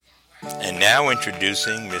And now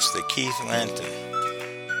introducing Mr. Keith Lanton.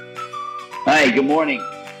 Hi, good morning.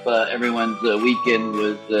 Everyone's weekend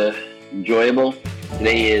was enjoyable.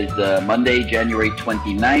 Today is Monday, January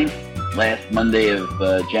 29th, last Monday of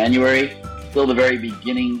January. Still the very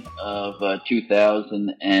beginning of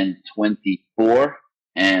 2024.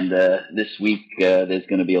 And this week there's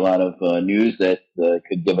going to be a lot of news that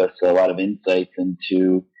could give us a lot of insights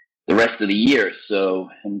into the rest of the year. So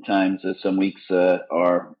sometimes some weeks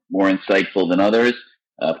are more insightful than others.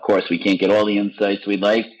 Of course, we can't get all the insights we'd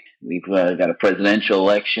like. We've got a presidential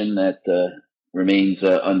election that remains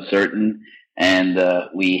uncertain, and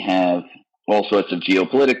we have all sorts of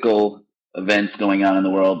geopolitical events going on in the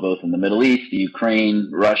world, both in the Middle East, the Ukraine,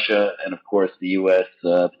 Russia, and of course the U.S.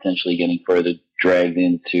 Potentially getting further dragged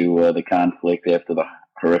into the conflict after the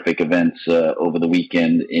horrific events over the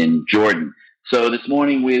weekend in Jordan. So this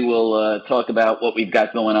morning we will talk about what we've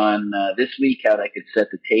got going on this week, how that could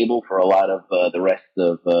set the table for a lot of the rest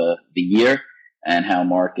of the year, and how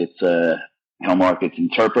markets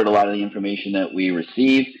interpret a lot of the information that we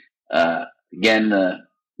receive. Again, the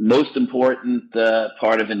most important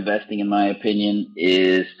part of investing, in my opinion,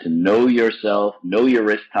 is to know yourself, know your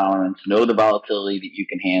risk tolerance, know the volatility that you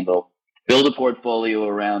can handle, build a portfolio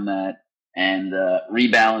around that, and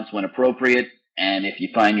rebalance when appropriate. And if you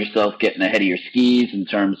find yourself getting ahead of your skis in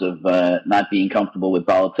terms of not being comfortable with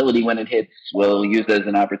volatility when it hits, well, use that as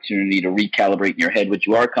an opportunity to recalibrate in your head what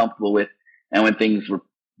you are comfortable with. And when things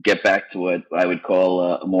get back to what I would call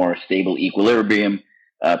a more stable equilibrium,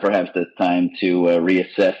 perhaps it's time to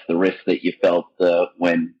reassess the risk that you felt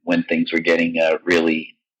when things were getting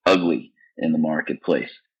really ugly in the marketplace.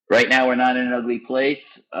 Right now, we're not in an ugly place,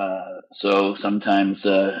 so sometimes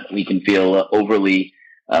we can feel overly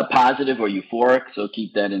positive or euphoric, so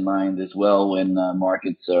keep that in mind as well. When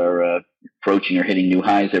markets are approaching or hitting new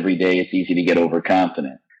highs every day, it's easy to get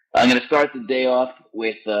overconfident. I'm going to start the day off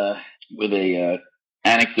with a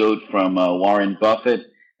anecdote from Warren Buffett,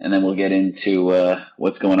 and then we'll get into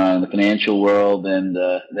what's going on in the financial world, and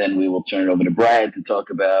then we will turn it over to Brad to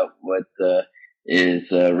talk about what is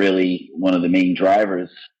really one of the main drivers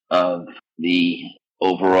of the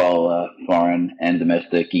overall foreign and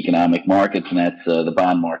domestic economic markets, and that's the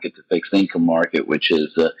bond market, the fixed income market, which has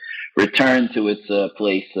returned to its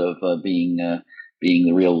place of being the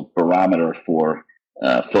real barometer for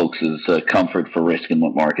folks' comfort for risk and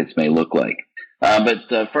what markets may look like. But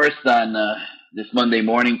first on this Monday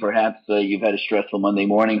morning, perhaps you've had a stressful Monday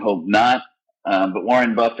morning, hope not. But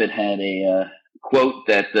Warren Buffett had a quote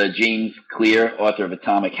that James Clear, author of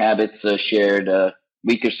Atomic Habits, shared a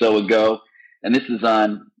week or so ago. And this is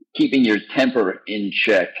on keeping your temper in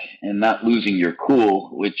check and not losing your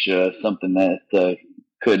cool, which is something that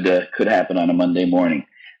could happen on a Monday morning.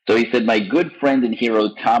 So he said, "My good friend and hero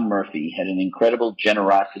Tom Murphy had an incredible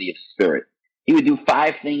generosity of spirit. He would do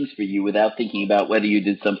 5 things for you without thinking about whether you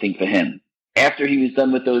did something for him. After he was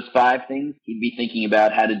done with those 5 things, he'd be thinking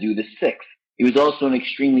about how to do the 6th. He was also an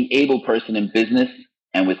extremely able person in business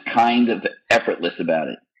and was kind of effortless about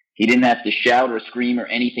it. He didn't have to shout or scream or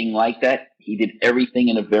anything like that. He did everything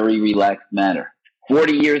in a very relaxed manner.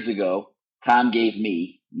 40 years ago, Tom gave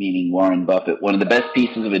me," meaning Warren Buffett, "one of the best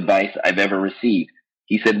pieces of advice I've ever received.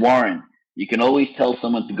 He said, 'Warren, you can always tell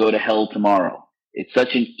someone to go to hell tomorrow. It's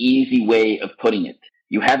such an easy way of putting it.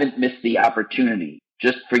 You haven't missed the opportunity.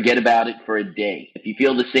 Just forget about it for a day. If you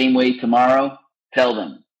feel the same way tomorrow, tell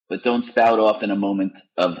them, but don't spout off in a moment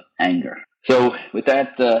of anger.'" So with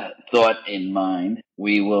that thought in mind,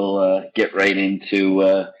 we will get right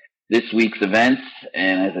into this week's events.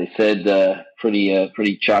 And as I said,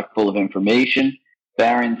 pretty chock full of information.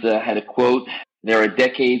 Barron's had a quote, "There are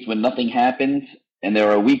decades when nothing happens, and there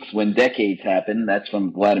are weeks when decades happen." That's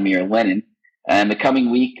from Vladimir Lenin. And the coming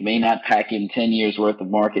week may not pack in 10 years worth of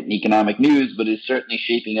market and economic news, but is certainly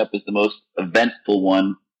shaping up as the most eventful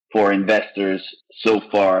one for investors so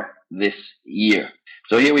far this year.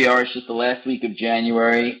 So here we are. It's just the last week of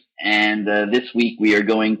January, and this week we are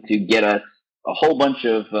going to get us a whole bunch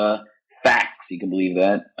of facts, you can believe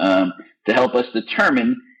that, to help us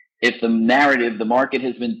determine if the narrative the market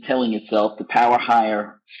has been telling itself to power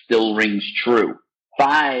higher still rings true.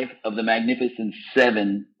 5 of the Magnificent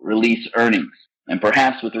 7 release earnings, and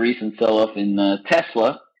perhaps with the recent sell-off in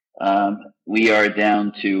Tesla, we are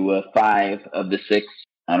down to 5 of the 6.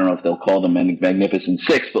 I don't know if they'll call them Magnificent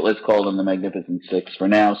 6, but let's call them the Magnificent 6 for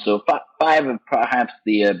now. So 5 of perhaps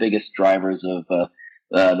the biggest drivers of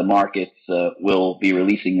the markets will be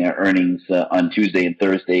releasing their earnings on Tuesday and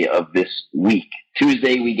Thursday of this week.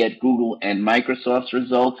 Tuesday, we get Google and Microsoft's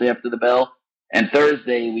results after the bell. And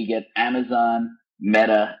Thursday, we get Amazon,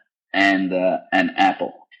 Meta, and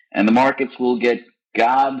Apple. And the markets will get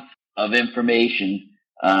gobs of information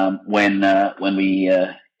when we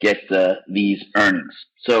get these earnings.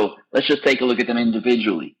 So let's just take a look at them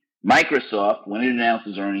individually. Microsoft, when it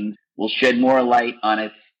announces earnings, will shed more light on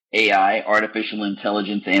its AI, artificial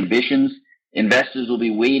intelligence ambitions. Investors will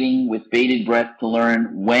be waiting with bated breath to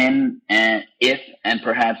learn when and if and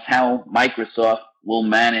perhaps how Microsoft will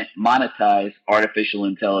monetize artificial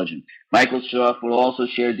intelligence. Microsoft will also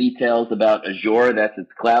share details about Azure, that's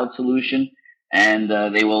its cloud solution, and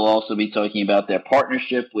they will also be talking about their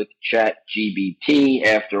partnership with ChatGPT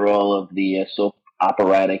after all of the soap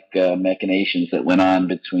operatic machinations that went on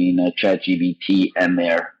between ChatGPT and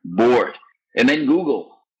their board. And then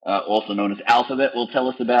Google, also known as Alphabet, will tell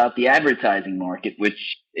us about the advertising market,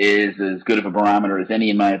 which is as good of a barometer as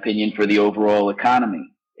any, in my opinion, for the overall economy.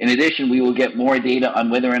 In addition, we will get more data on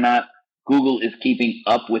whether or not Google is keeping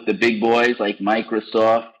up with the big boys like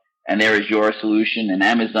Microsoft and their Azure solution, and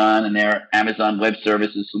Amazon and their Amazon Web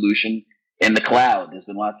Services solution in the cloud. There's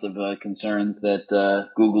been lots of concerns that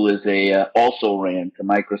Google is a also-ran to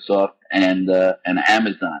Microsoft and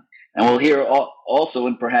Amazon. And we'll hear also,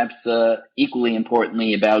 and perhaps equally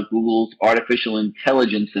importantly, about Google's artificial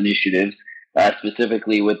intelligence initiatives,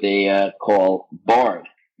 specifically what they call BARD.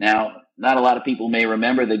 Now, not a lot of people may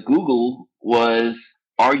remember that Google was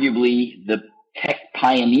arguably the tech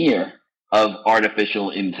pioneer of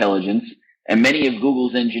artificial intelligence, and many of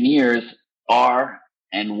Google's engineers are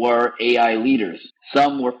and were AI leaders.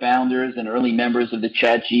 Some were founders and early members of the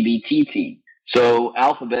ChatGPT team. So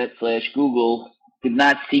Alphabet/Google did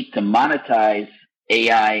not seek to monetize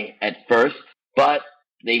AI at first, but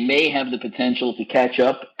they may have the potential to catch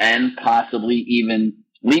up and possibly even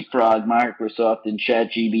leapfrog Microsoft and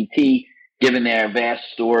ChatGPT, given their vast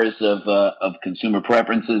stores of consumer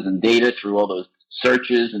preferences and data through all those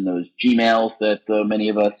searches and those Gmails that many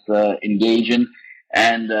of us engage in,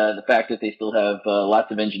 and the fact that they still have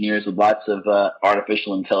lots of engineers with lots of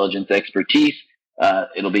artificial intelligence expertise.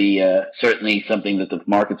 It'll be certainly something that the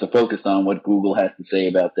markets are focused on, what Google has to say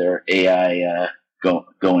about their AI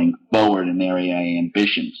going forward and their AI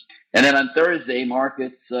ambitions. And then on Thursday,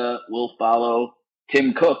 markets will follow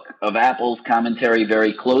Tim Cook of Apple's commentary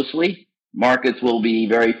very closely. Markets will be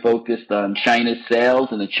very focused on China's sales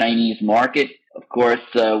in the Chinese market. Of course,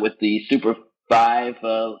 with the Super 5,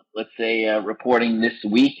 reporting this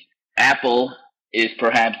week, Apple is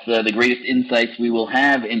perhaps the greatest insights we will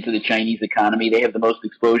have into the Chinese economy. They have the most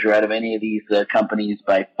exposure out of any of these companies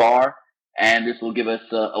by far, and this will give us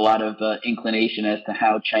a lot of inclination as to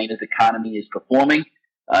how China's economy is performing.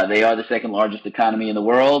 They are the second largest economy in the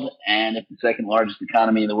world, and if the second largest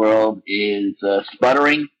economy in the world is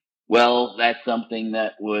sputtering, well, that's something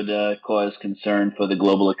that would cause concern for the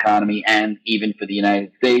global economy and even for the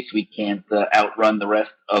United States. We can't outrun the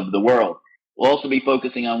rest of the world. We'll also be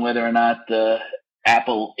focusing on whether or not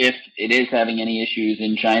Apple, if it is having any issues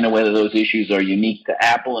in China, whether those issues are unique to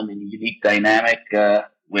Apple and the unique dynamic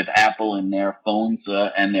with Apple and their phones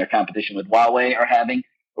and their competition with Huawei are having,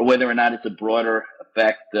 or whether or not it's a broader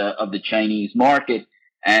effect of the Chinese market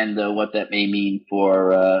and what that may mean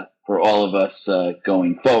for all of us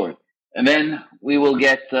going forward. And then we will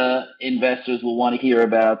get investors will want to hear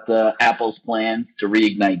about Apple's plans to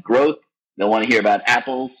reignite growth. They'll want to hear about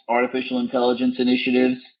Apple's artificial intelligence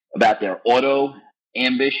initiatives, about their auto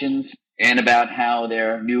ambitions, and about how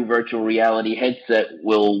their new virtual reality headset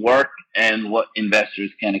will work and what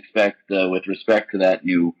investors can expect with respect to that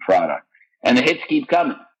new product. And the hits keep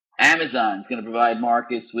coming. Amazon is going to provide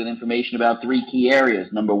markets with information about three key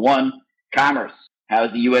areas. Number one, commerce. How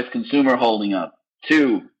is the U.S. consumer holding up?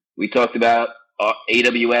 Two, we talked about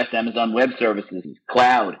AWS, Amazon Web Services,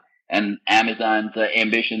 cloud, and Amazon's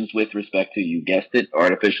ambitions with respect to, you guessed it,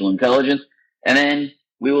 artificial intelligence. And then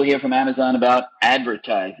we will hear from Amazon about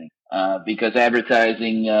advertising, because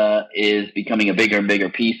advertising is becoming a bigger and bigger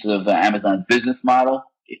piece of Amazon's business model.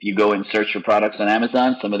 If you go and search for products on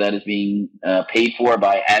Amazon, some of that is being paid for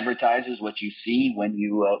by advertisers, what you see when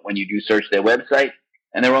you do search their website.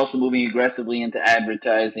 And they're also moving aggressively into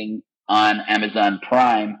advertising on Amazon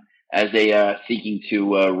Prime as they are seeking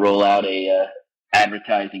to roll out a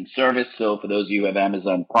advertising service. So for those of you who have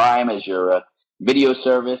Amazon Prime as your video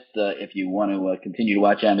service, if you want to continue to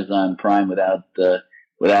watch Amazon Prime without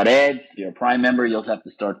ads, if you're a Prime member, you'll have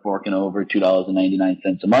to start forking over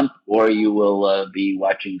 $2.99 a month, or you will be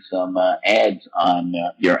watching some ads on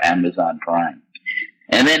your Amazon Prime.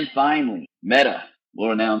 And then finally, Meta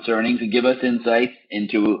will announce earnings and give us insights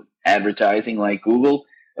into advertising like Google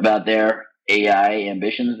about their AI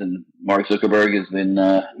ambitions. And Mark Zuckerberg has been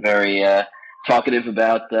very talkative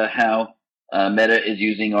about how Meta is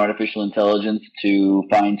using artificial intelligence to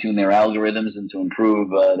fine-tune their algorithms and to improve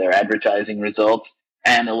their advertising results.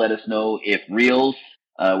 and they'll let us know if Reels,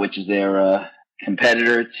 which is their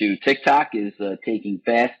competitor to TikTok, is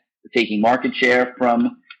taking market share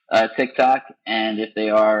from TikTok, and if they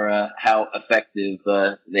are, how effective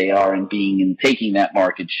they are in taking that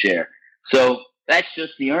market share. So that's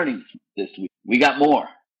just the earnings this week. We got more.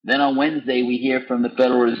 Then on Wednesday, we hear from the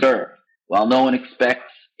Federal Reserve. While no one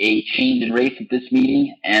expects a change in rates at this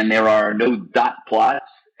meeting, and there are no dot plots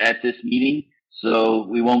at this meeting, so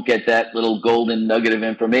we won't get that little golden nugget of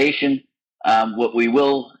information. What we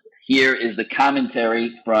will hear is the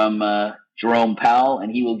commentary from Jerome Powell,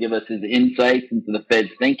 and he will give us his insights into the Fed's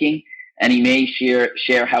thinking, and he may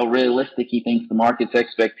share how realistic he thinks the market's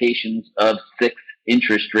expectations of 6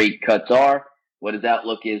 interest rate cuts are, what his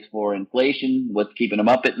outlook is for inflation, what's keeping him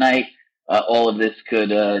up at night. All of this could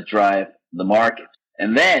drive the market.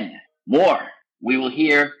 And then more. We will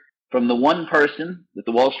hear from the one person that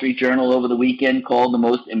the Wall Street Journal over the weekend called the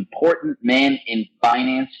most important man in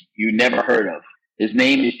finance you never heard of. His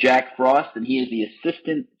name is Jack Frost, and he is the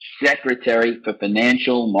Assistant Secretary for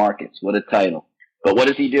Financial Markets. What a title. But what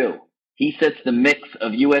does he do? He sets the mix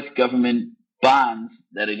of U.S. government bonds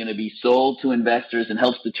that are going to be sold to investors and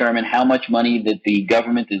helps determine how much money that the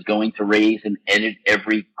government is going to raise and edit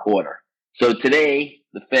every quarter. So today,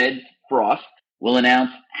 the Fed's Frost will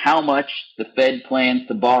announce how much the Fed plans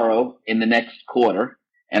to borrow in the next quarter.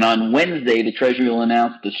 And on Wednesday, the Treasury will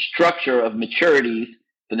announce the structure of maturities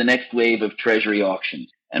for the next wave of Treasury auctions.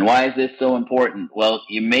 And why is this so important? Well,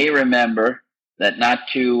 you may remember that not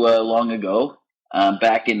too long ago,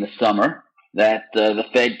 back in the summer, that the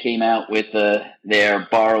Fed came out with their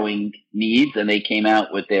borrowing needs, and they came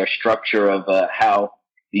out with their structure of how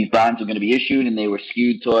these bonds are going to be issued, and they were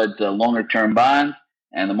skewed towards longer-term bonds.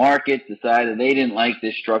 And the market decided they didn't like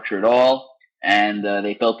this structure at all, and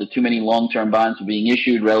they felt that too many long-term bonds were being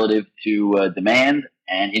issued relative to demand,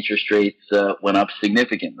 and interest rates went up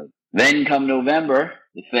significantly. Then come November,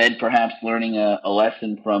 the Fed, perhaps learning a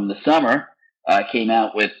lesson from the summer, came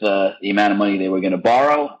out with the amount of money they were going to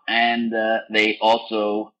borrow, and they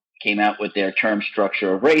also came out with their term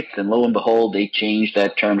structure of rates, and lo and behold, they changed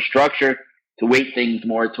that term structure to weight things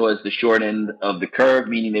more towards the short end of the curve,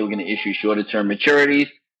 meaning they were going to issue shorter-term maturities.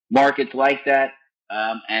 Markets like that,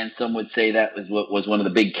 and some would say that was what was one of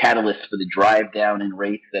the big catalysts for the drive down in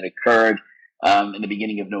rates that occurred in the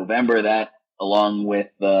beginning of November. That, along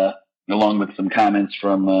with some comments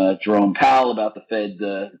from Jerome Powell about the Fed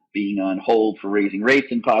being on hold for raising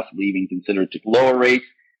rates and possibly even consider to lower rates,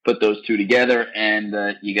 put those two together, and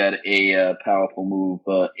you got a powerful move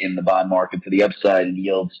in the bond market to the upside and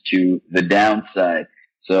yields to the downside.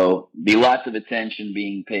 So be lots of attention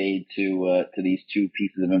being paid to these two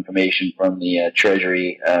pieces of information from the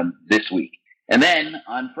Treasury this week. And then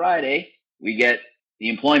on Friday, we get the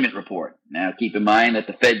employment report. Now, keep in mind that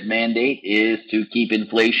the Fed's mandate is to keep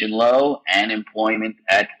inflation low and employment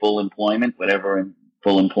at full employment, whatever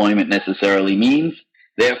full employment necessarily means.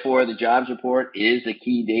 Therefore, the jobs report is a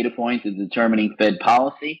key data point in determining Fed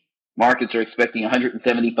policy. Markets are expecting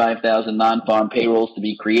 175,000 non-farm payrolls to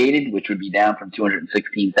be created, which would be down from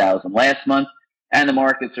 216,000 last month. And the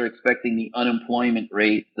markets are expecting the unemployment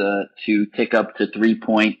rate to tick up to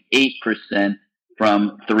 3.8%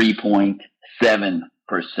 from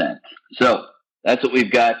 3.7%. So that's what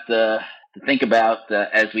we've got to think about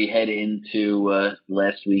as we head into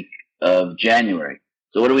last week of January.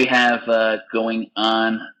 So what do we have going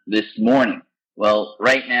on this morning? Well,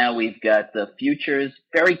 right now we've got the futures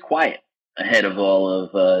very quiet ahead of all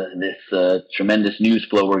of this tremendous news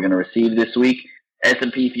flow we're going to receive this week.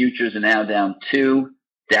 S&P futures are now down 2,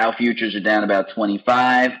 Dow futures are down about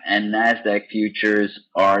 25, and NASDAQ futures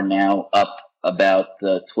are now up about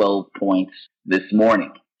 12 points this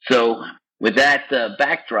morning. So with that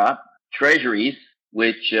backdrop, Treasuries,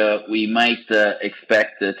 which we might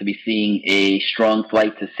expect to be seeing a strong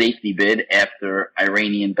flight to safety bid after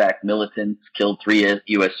Iranian-backed militants killed 3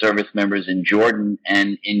 U.S. service members in Jordan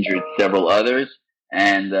and injured several others.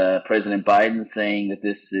 And President Biden saying that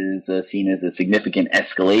this is seen as a significant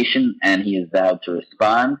escalation, and he has vowed to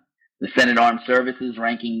respond. The Senate Armed Services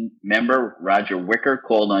ranking member, Roger Wicker,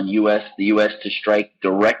 called on the U.S. to strike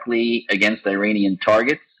directly against Iranian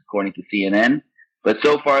targets, according to CNN. But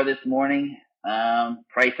so far this morning,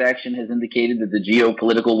 price action has indicated that the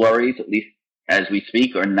geopolitical worries, at least as we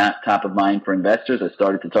speak, are not top of mind for investors. I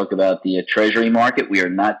started to talk about the Treasury market. We are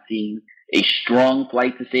not seeing a strong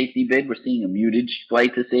flight to safety bid. We're seeing a muted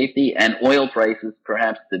flight to safety. And oil prices,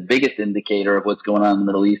 perhaps the biggest indicator of what's going on in the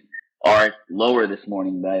Middle East, are lower this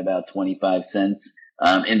morning by about 25 cents,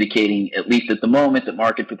 indicating, at least at the moment, that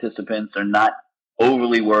market participants are not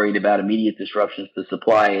overly worried about immediate disruptions to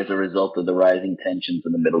supply as a result of the rising tensions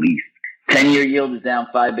in the Middle East. 10-year yield is down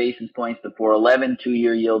 5 basis points to 4.11.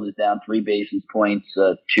 2-year yield is down 3 basis points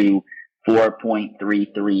to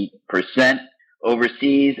 4.33%.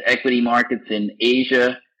 Overseas, equity markets in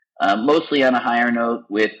Asia, mostly on a higher note,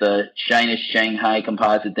 with China's Shanghai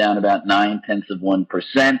Composite down about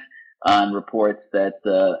 0.9% on reports that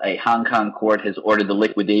a Hong Kong court has ordered the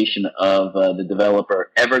liquidation of the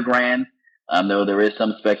developer Evergrande, though there is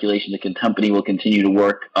some speculation the company will continue to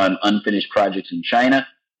work on unfinished projects in China.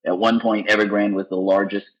 At one point, Evergrande was the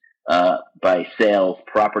largest by sales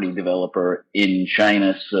property developer in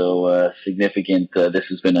China, so significant. This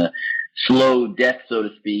has been a slow death, so to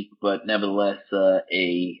speak, but nevertheless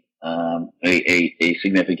a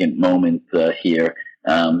significant moment here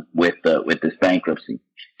with this bankruptcy.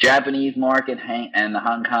 Japanese market and the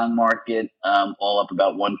Hong Kong market all up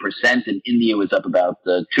about 1%, and India was up about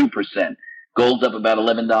 2%. Gold's up about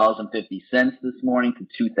 $11.50 this morning to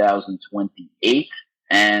 2028.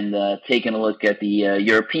 And taking a look at the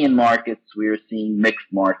European markets, we are seeing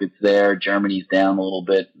mixed markets there. Germany's down a little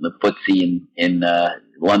bit. The FTSE in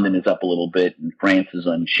London is up a little bit, and France is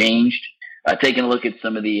unchanged. Taking a look at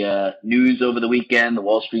some of the news over the weekend, the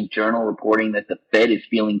Wall Street Journal reporting that the Fed is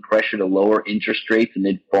feeling pressure to lower interest rates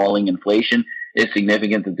amid falling inflation. It's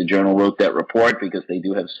significant that the Journal wrote that report because they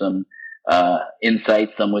do have some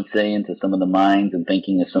insights, some would say, into some of the minds and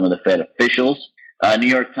thinking of some of the Fed officials. New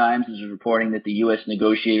York Times is reporting that the U.S.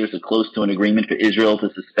 negotiators are close to an agreement for Israel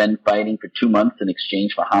to suspend fighting for 2 months in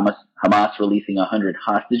exchange for Hamas releasing 100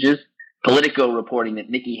 hostages. Politico reporting that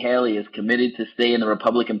Nikki Haley is committed to stay in the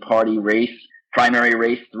Republican Party primary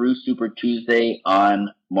race through Super Tuesday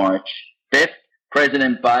on March 5th.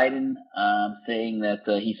 President Biden saying that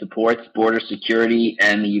he supports border security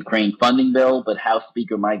and the Ukraine funding bill, but House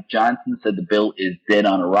Speaker Mike Johnson said the bill is dead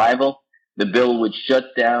on arrival. The bill would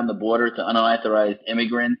shut down the border to unauthorized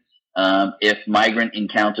immigrants if migrant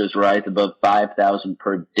encounters rise above 5,000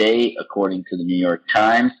 per day, according to the New York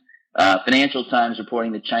Times. Financial Times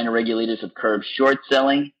reporting that China regulators have curbed short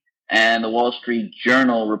selling, and the Wall Street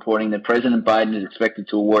Journal reporting that President Biden is expected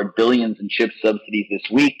to award billions in chip subsidies this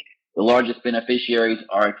week. The largest beneficiaries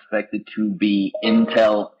are expected to be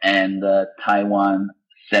Intel and Taiwan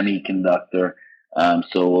Semiconductor.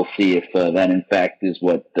 So we'll see if that in fact is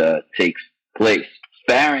what takes place.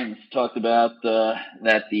 Barron's talked about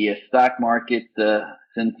that the stock market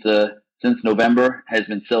since November has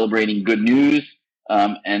been celebrating good news,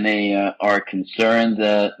 and they are concerned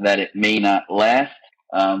that it may not last.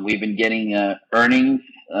 We've been getting earnings,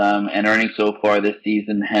 and earnings so far this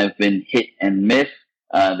season have been hit and miss.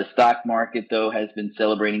 The stock market, though, has been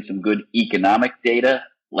celebrating some good economic data.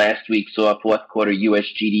 Last week saw fourth quarter U.S.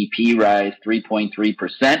 GDP rise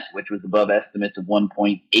 3.3%, which was above estimates of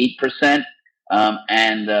 1.8%.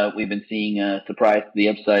 And we've been seeing a surprise to the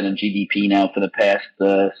upside on GDP now for the past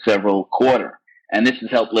several quarters. And this has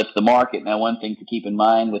helped lift the market. Now, one thing to keep in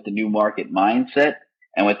mind with the new market mindset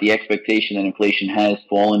and with the expectation that inflation has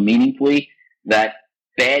fallen meaningfully, that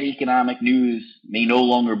bad economic news may no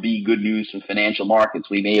longer be good news for financial markets.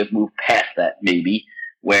 We may have moved past that, maybe,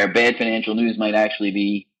 where bad financial news might actually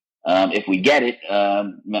be, if we get it,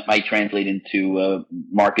 might translate into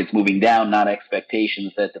markets moving down, not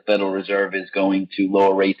expectations that the Federal Reserve is going to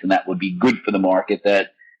lower rates, and that would be good for the market.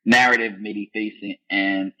 That narrative may be facing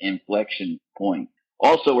an inflection point.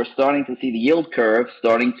 Also, we're starting to see the yield curve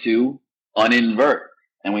starting to uninvert.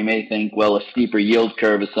 And we may think, well, a steeper yield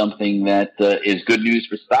curve is something that is good news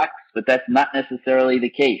for stocks, but that's not necessarily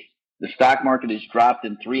the case. The stock market has dropped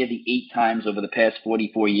in 3 of the 8 times over the past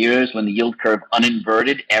 44 years when the yield curve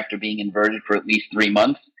uninverted after being inverted for at least 3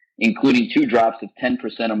 months, including 2 drops of 10%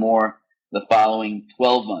 or more the following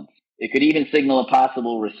 12 months. It could even signal a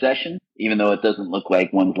possible recession, even though it doesn't look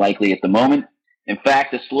like one's likely at the moment. In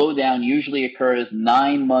fact, a slowdown usually occurs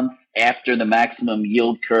 9 months after the maximum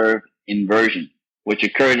yield curve inversion, which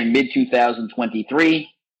occurred in mid-2023,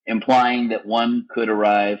 implying that one could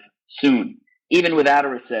arrive soon. Even without a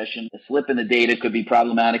recession, a slip in the data could be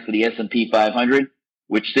problematic for the S&P 500,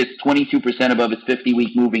 which sits 22% above its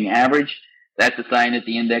 50-week moving average. That's a sign that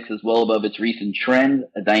the index is well above its recent trend,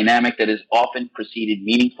 a dynamic that has often preceded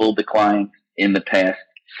meaningful declines in the past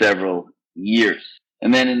several years.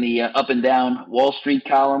 And then in the up and down Wall Street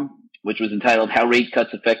column, which was entitled How Rate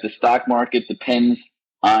Cuts Affect the Stock Market, depends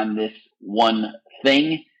on this one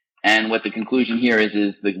thing. And what the conclusion here is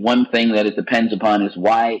the one thing that it depends upon is,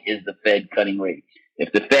 why is the Fed cutting rates?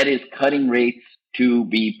 If the Fed is cutting rates to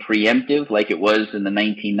be preemptive, like it was in the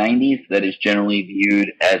 1990s, that is generally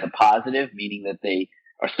viewed as a positive, meaning that they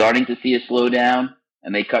are starting to see a slowdown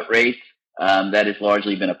and they cut rates. That has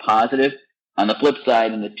largely been a positive. On the flip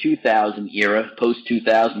side, in the 2000 era,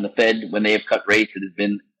 post-2000, the Fed, when they have cut rates, it has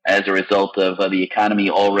been as a result of the economy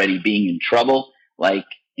already being in trouble, like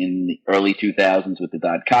in the early 2000s with the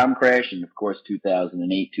dot-com crash, and of course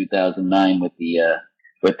 2008, 2009 with the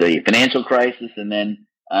financial crisis, and then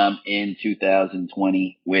in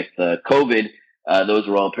 2020 with COVID. Those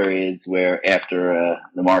were all periods where after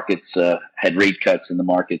the markets had rate cuts and the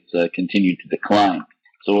markets continued to decline.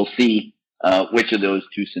 So we'll see which of those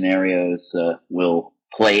two scenarios will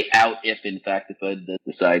play out if, in fact, the Fed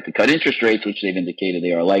decides to cut interest rates, which they've indicated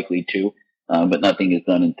they are likely to, but nothing is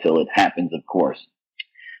done until it happens, of course.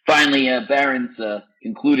 Finally, Barron's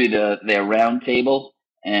concluded their roundtable,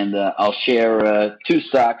 and I'll share two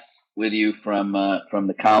stocks with you from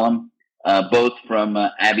the column, both from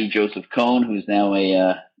Abby Joseph Cohn, who's now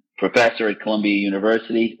a professor at Columbia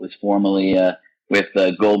University, was formerly with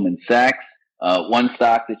Goldman Sachs. One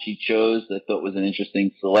stock that she chose that I thought was an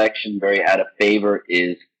interesting selection, very out of favor,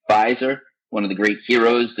 is Pfizer, one of the great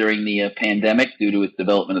heroes during the pandemic due to its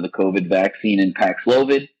development of the COVID vaccine and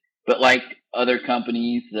Paxlovid. But like other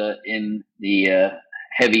companies in the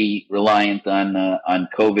heavy reliance on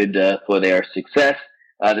COVID for their success,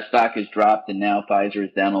 the stock has dropped, and now Pfizer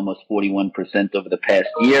is down almost 41% over the past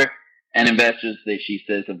year. And investors, that she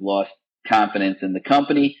says, have lost confidence in the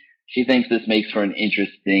company. She thinks this makes for an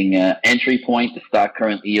interesting entry point. The stock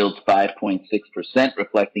currently yields 5.6%,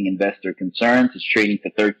 reflecting investor concerns. It's trading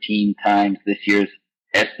for 13 times this year's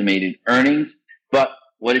estimated earnings. But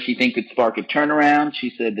what does she think could spark a turnaround?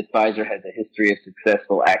 She said that Pfizer has a history of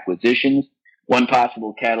successful acquisitions. One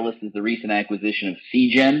possible catalyst is the recent acquisition of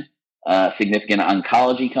Seagen, a significant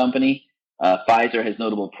oncology company. Pfizer has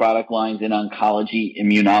notable product lines in oncology,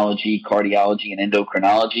 immunology, cardiology, and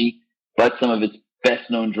endocrinology, but some of its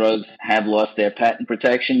best-known drugs have lost their patent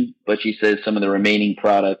protection, but she says some of the remaining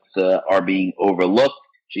products are being overlooked.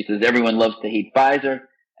 She says everyone loves to hate Pfizer,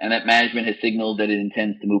 and that management has signaled that it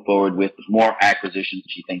intends to move forward with more acquisitions.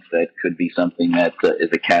 She thinks that could be something that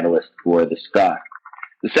is a catalyst for the stock.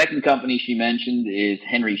 The second company she mentioned is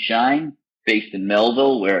Henry Schein, based in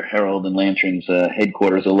Melville, where Herald and Lantern's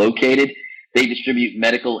headquarters are located. They distribute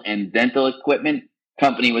medical and dental equipment.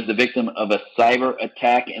 Company was the victim of a cyber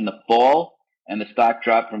attack in the fall, and the stock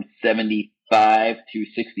dropped from 75 to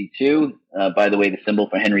 62. By the way, the symbol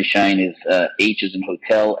for Henry Schein is H as in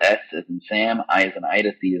hotel, S as in Sam, I as in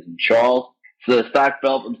Ida, C as in Charles. So the stock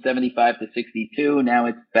fell from 75 to 62. Now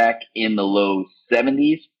it's back in the low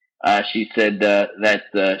 70s. She said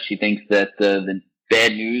that she thinks that the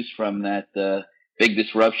bad news from that big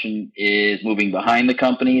disruption is moving behind the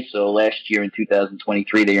company. So last year in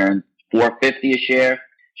 2023, they earned $4.50 a share.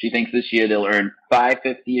 She thinks this year they'll earn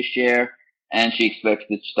 $5.50 a share. And she expects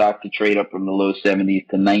the stock to trade up from the low 70s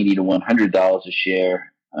to $90 to $100 a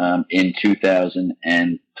share in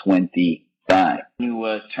 2025.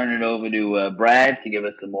 To turn it over to Brad to give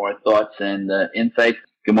us some more thoughts and insights.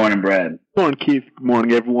 Good morning, Brad. Good morning, Keith. Good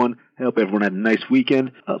morning, everyone. I hope everyone had a nice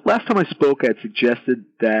weekend. Last time I spoke, I had suggested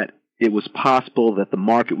that it was possible that the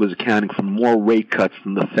market was accounting for more rate cuts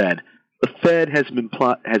than the Fed. The Fed has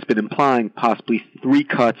been implying possibly 3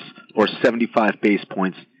 cuts or 75 base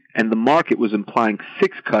points, and the market was implying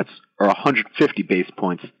 6 cuts or 150 base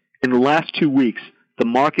points. In the last 2 weeks, the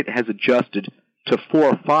market has adjusted to 4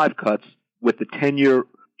 or 5 cuts, with the 10-year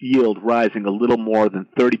yield rising a little more than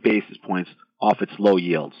 30 basis points off its low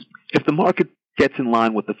yields. If the market gets in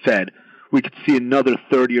line with the Fed, we could see another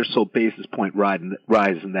 30 or so basis point rise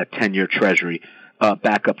in that 10-year Treasury,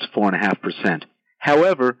 back up to 4.5%.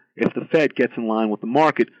 However, if the Fed gets in line with the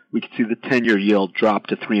market, we could see the 10-year yield drop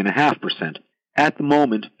to 3.5%. At the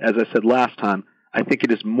moment, as I said last time, I think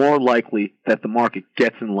it is more likely that the market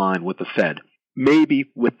gets in line with the Fed. Maybe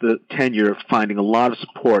with the 10-year finding a lot of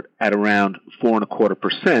support at around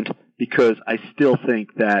 4.25%, because I still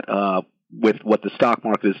think that with what the stock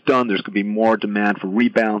market has done, there's going to be more demand for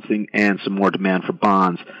rebalancing and some more demand for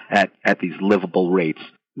bonds at these livable rates.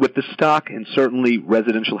 With the stock and certainly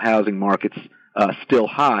residential housing markets still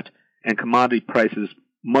hot and commodity prices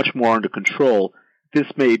much more under control, this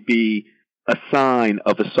may be a sign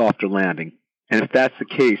of a softer landing. And if that's the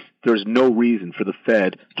case, there's no reason for the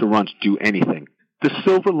Fed to run to do anything. The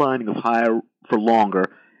silver lining of higher for longer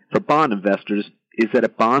for bond investors is that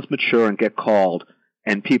if bonds mature and get called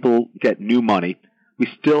and people get new money, we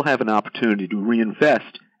still have an opportunity to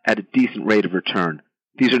reinvest at a decent rate of return.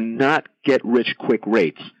 These are not get-rich-quick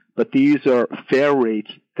rates, but these are fair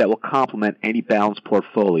rates that will complement any balanced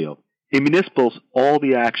portfolio. In municipals, all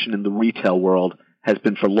the action in the retail world has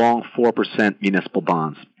been for long 4% municipal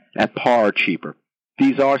bonds, at par or cheaper.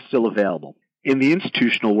 These are still available. In the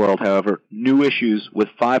institutional world, however, new issues with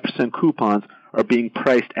 5% coupons are being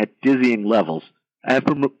priced at dizzying levels. I have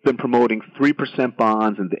been promoting 3%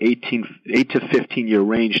 bonds in the 8 to 15-year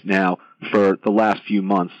range now for the last few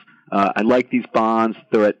months. I like these bonds.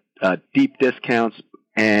 They're at deep discounts,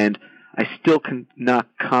 and I still cannot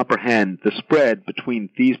comprehend the spread between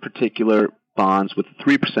these particular bonds with the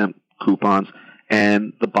 3% coupons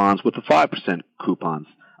and the bonds with the 5% coupons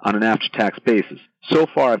on an after-tax basis. So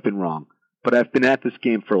far, I've been wrong, but I've been at this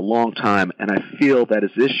game for a long time, and I feel that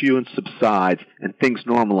as issuance subsides and things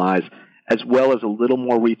normalize, as well as a little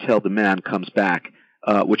more retail demand comes back,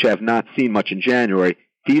 which I have not seen much in January,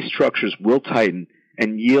 these structures will tighten,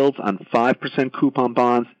 and yields on 5% coupon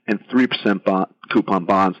bonds and 3% coupon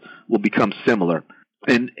bonds will become similar.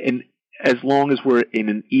 And as long as we're in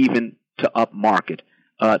an even to up market,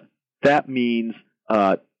 that means,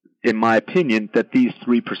 in my opinion, that these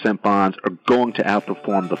 3% bonds are going to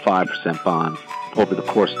outperform the 5% bonds over the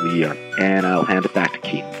course of the year. And I'll hand it back to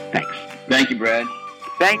Keith. Thanks. Thank you, Brad.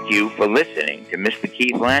 Thank you for listening to Mr.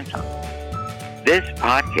 Keith Lanton. This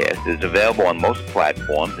podcast is available on most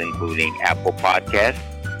platforms, including Apple Podcasts,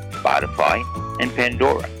 Spotify, and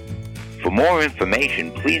Pandora. For more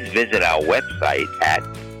information, please visit our website at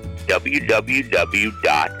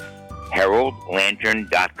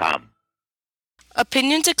www.heraldlantern.com.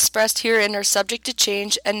 Opinions expressed herein are subject to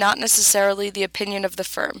change and not necessarily the opinion of the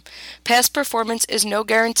firm. Past performance is no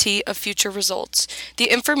guarantee of future results.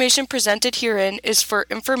 The information presented herein is for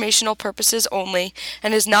informational purposes only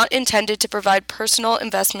and is not intended to provide personal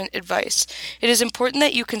investment advice. It is important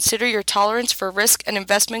that you consider your tolerance for risk and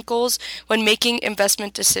investment goals when making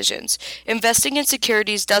investment decisions. Investing in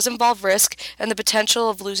securities does involve risk and the potential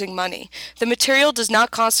of losing money. The material does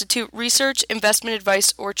not constitute research, investment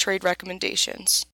advice, or trade recommendations.